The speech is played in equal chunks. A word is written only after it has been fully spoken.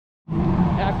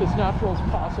act as natural as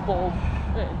possible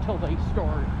until they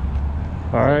start.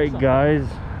 Alright guys,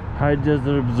 High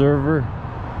Desert Observer,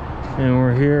 and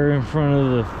we're here in front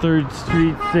of the 3rd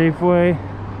Street Safeway,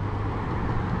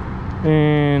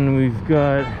 and we've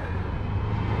got,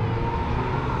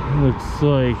 looks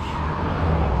like,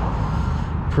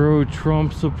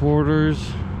 pro-Trump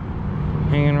supporters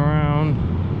hanging around.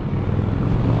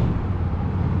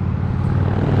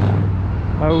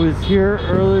 I was here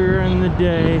earlier in the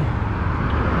day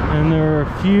and there were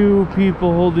a few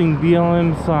people holding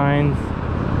BLM signs.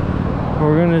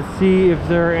 We're gonna see if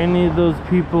there are any of those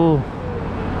people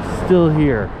still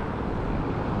here.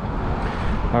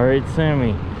 Alright,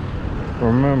 Sammy,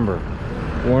 remember,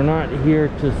 we're not here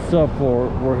to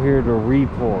support, we're here to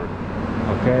report,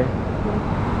 okay?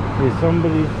 If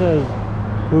somebody says,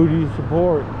 who do you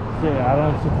support? Say, I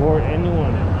don't support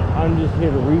anyone. I'm just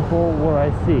here to report what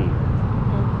I see.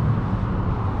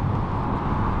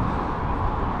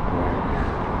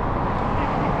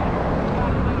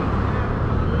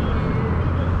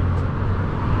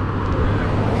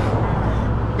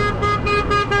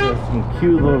 Some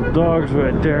cute little dogs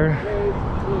right there.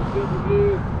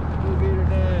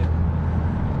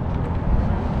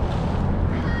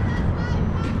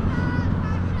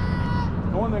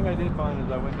 The one thing I did find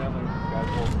is I went down there and this guy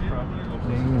pulled the truck and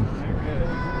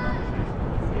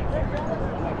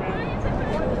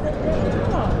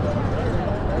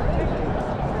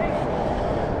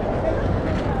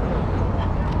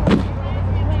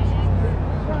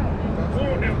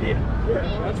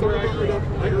that's where I grew up.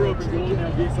 I grew up in Golden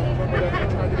County, so I remember that I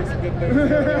tried to do some good things.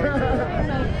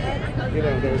 You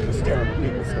know, there was just terrible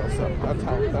people still, so that's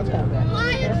how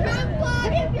Fly a Trump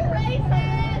flag if you're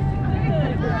racist!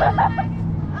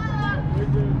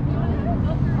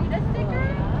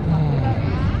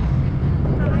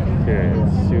 Okay,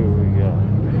 let's see what we got.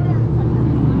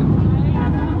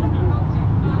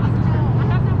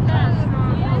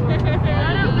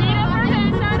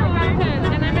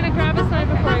 And I'm gonna grab a sign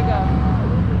before I go.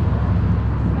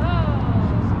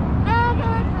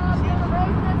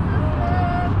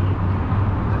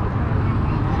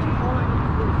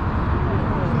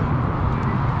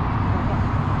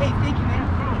 Hey, thank you, man.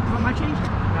 You want my change?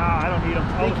 No, I don't need them.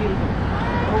 Thank you.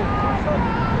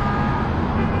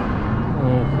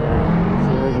 Okay,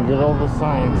 so we can get all the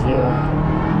signs here.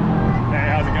 Hey,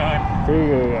 how's it going? There you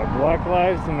go, we got Black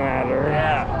Lives Matter.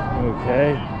 Yeah. Okay.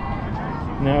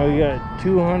 Now we got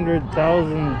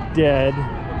 200,000 dead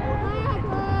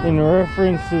in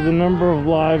reference to the number of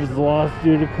lives lost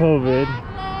due to COVID.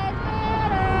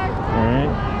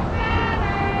 Alright.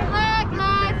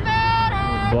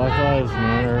 Black Lives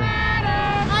Matter.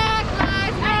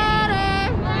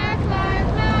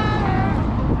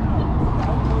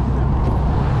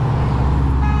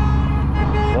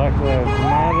 Black Lives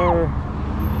Matter.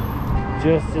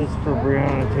 Justice for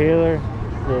Breonna Taylor.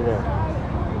 There they are.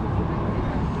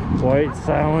 White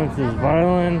silence is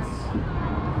violence.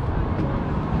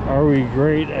 Are we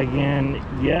great again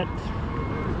yet?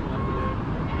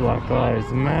 Black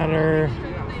Lives Matter.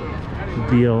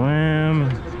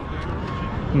 BLM.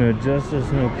 No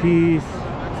justice, no peace.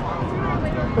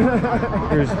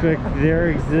 Respect their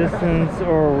existence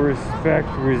or respect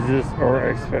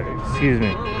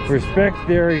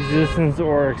their existence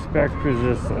or expect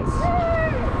resistance.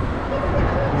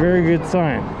 Very good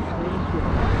sign.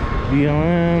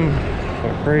 BLM,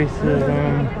 fuck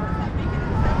racism.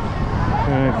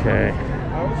 Okay.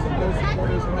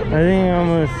 I think I'm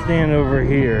gonna stand over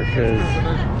here because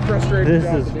this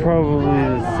is probably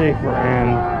the safer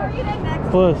end.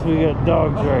 Plus, we got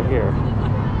dogs right here.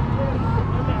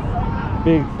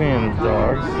 Big fan of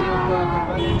dogs.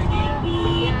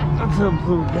 What's up,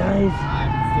 blue guys?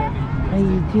 How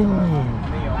you doing?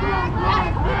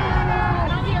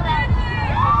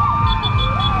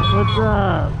 What's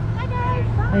up?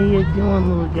 How you doing,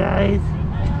 little guys?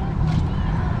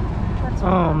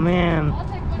 Oh man,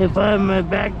 if I have my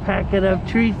backpack, I'd have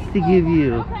treats to give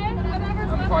you.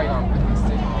 I'm quite on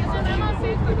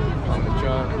the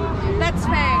job. That's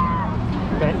Fang.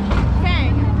 Fang?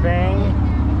 Fang.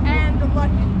 And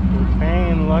Lucky.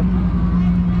 Fang and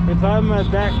Lucky. If I have my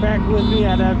backpack with me,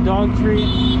 I'd have dog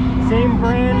treats. Same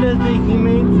brand as the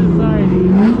Humane Society.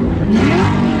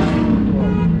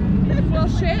 Well,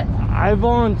 shit. I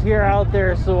volunteer out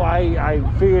there, so I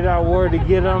figured out where to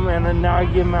get them, and then now I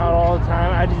give them out all the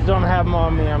time. I just don't have them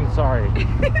on me. I'm sorry.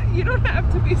 You don't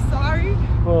have to be sorry.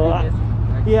 Well,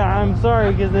 yeah, I'm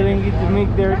sorry because I didn't get to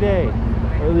make their day,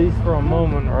 or at least for a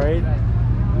moment, right?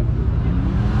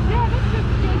 Yeah, that's just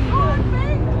oh,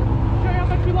 Fang. Show you how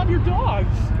much you love your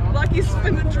dogs. Lucky's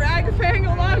finna drag Fang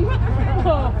along with her.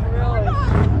 Oh, really?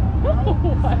 Oh,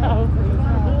 wow.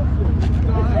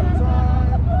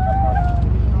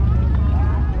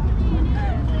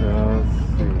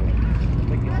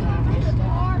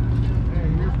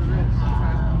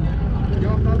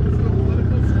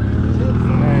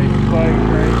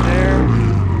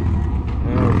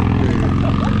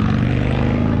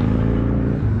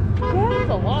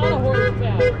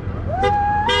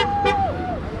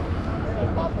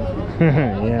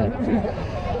 Yeah.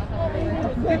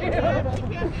 Back it up!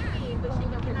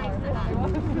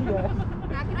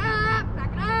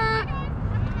 Back it up!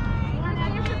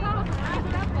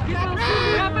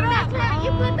 That's right,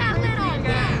 you put that lid on.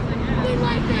 We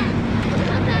like that.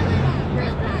 Put that lid on.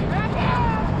 Real tight.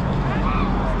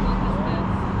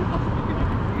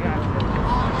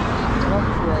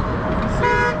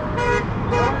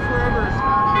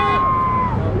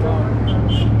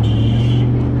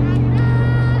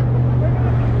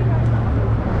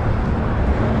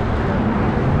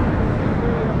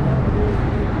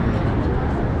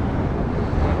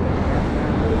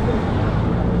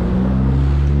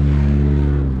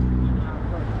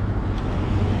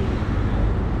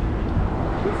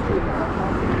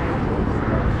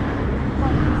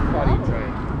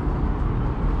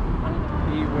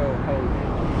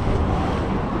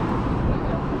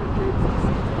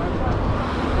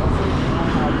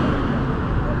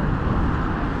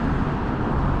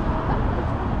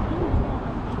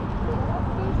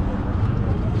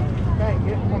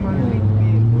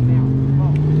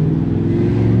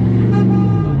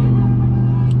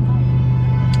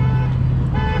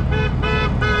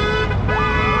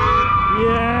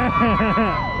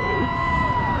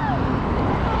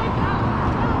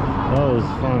 That was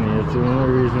funny. It's the only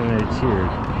reason I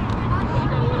cheered.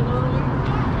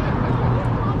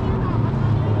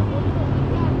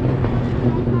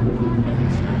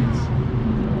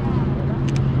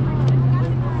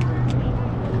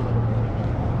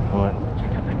 What?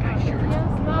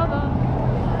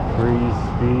 Free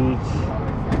speech.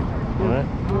 What?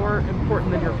 More important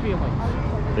than your feelings.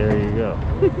 There you go.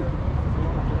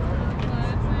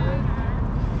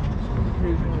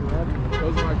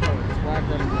 Those are my colors. Black,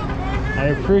 red, and blue. I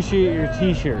appreciate your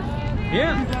t-shirt.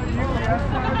 Yeah.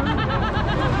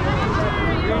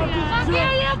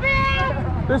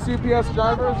 This UPS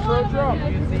driver is so drunk.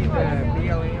 You see the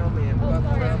BLM and Buck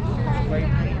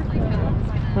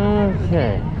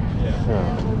Okay. So,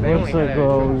 looks like,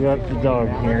 well, we got the dog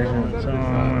here. So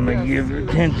I'm going to give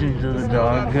attention to the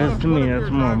dog because to me that's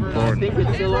more important.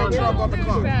 It's still on top on the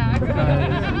clock.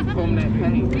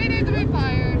 He needs to be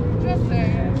fired. Just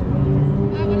saying.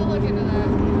 I'm gonna look into that.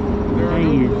 How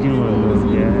you doing, little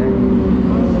guy?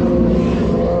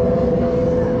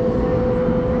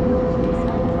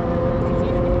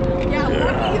 Yeah,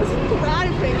 Lucky is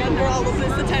thriving under all of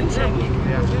this attention.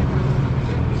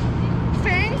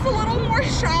 Fang's a little more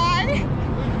shy.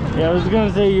 Yeah, I was going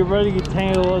to say, you're about to get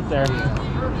tangled up there.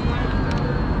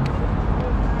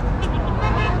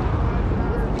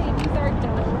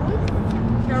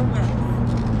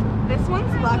 This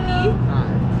one's Lucky.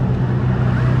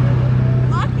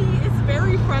 Lucky is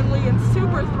very friendly and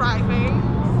super thriving.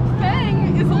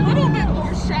 Fang is a little bit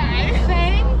more shy.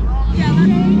 Fang? Yeah,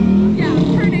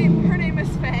 her name is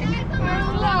Fang. I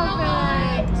love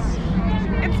it.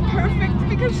 It's perfect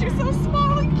because she's so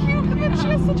small and cute, and then she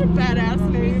has such a badass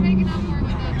name. Making up more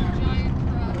with that giant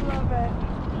Love it.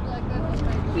 like this.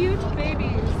 Cute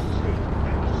babies.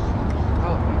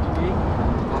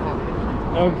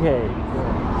 Okay.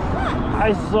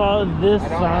 I saw this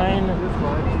sign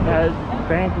at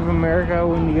Bank of America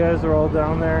when you guys were all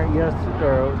down there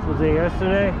yesterday, was it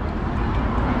yesterday?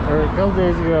 Or a couple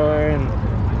days ago, and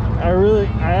I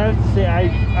have to say,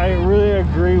 I really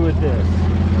agree with this.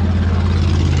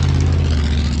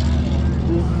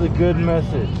 This is a good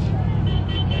message.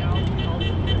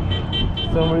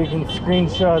 Somebody can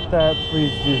screenshot that,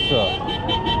 please do so.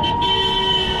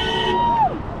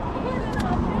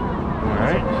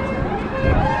 Alright.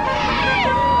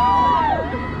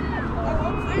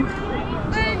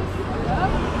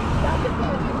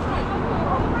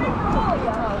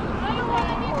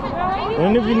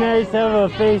 Wouldn't it be nice to have a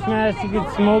face mask you could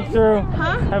smoke through?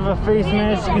 Huh? Have a face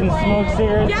mask you can smoke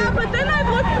cigarettes Yeah, through? but then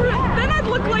I'd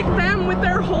look like them with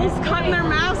their holes cut in their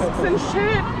masks and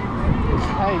shit.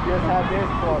 Hey, just have this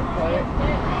for it. Play it.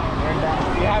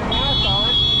 You have a mask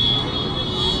on.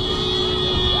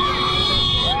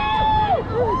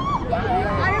 I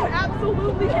am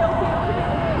absolutely guilty.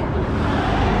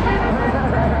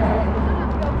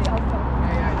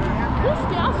 This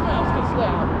gas mask is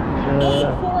down.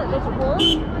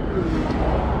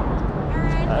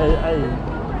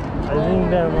 I think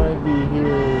that might be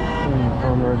here for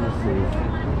emergencies,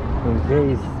 in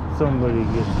case somebody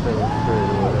gets transferred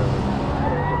or whatever.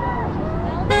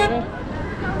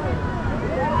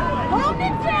 Hold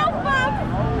it down, folks.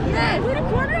 Yes, with a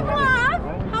quarter of love.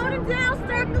 Hold it down,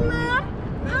 start the love.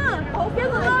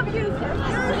 Here's a love user.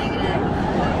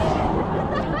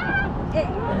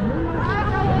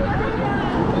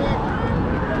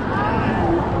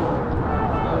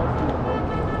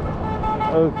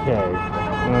 Okay.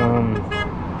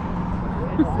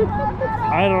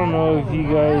 I don't know if you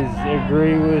guys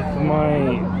agree with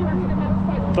my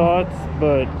thoughts,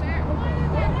 but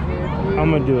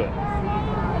I'm gonna do it.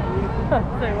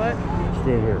 Say what?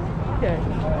 Stay here. Okay.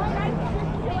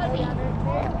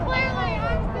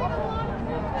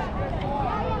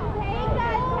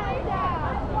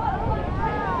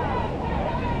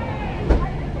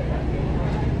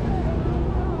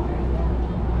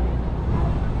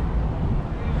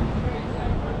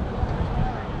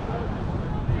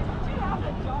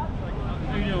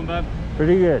 How you doing, bud?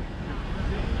 Pretty good.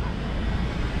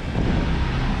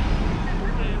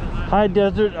 High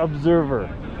Desert Observer.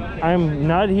 I'm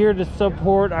not here to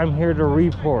support, I'm here to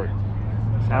report.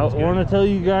 I want to tell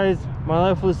you guys, my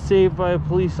life was saved by a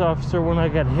police officer when I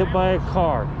got hit by a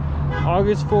car.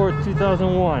 August 4th,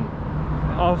 2001.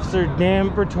 Officer Dan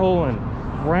Bertolin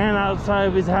ran outside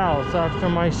of his house after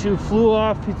my shoe flew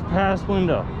off his past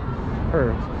window.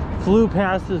 Or flew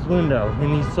past his window,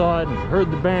 and he saw it and heard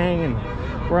the bang and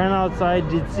ran outside,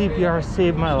 did CPR,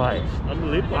 saved my life.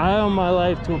 Unbelievable. I owe my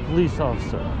life to a police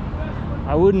officer.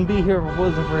 I wouldn't be here if it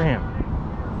wasn't for him.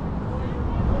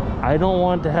 I don't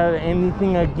want to have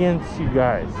anything against you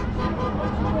guys.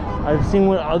 I've seen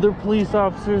what other police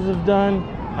officers have done.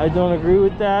 I don't agree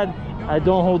with that. I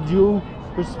don't hold you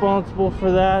responsible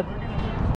for that.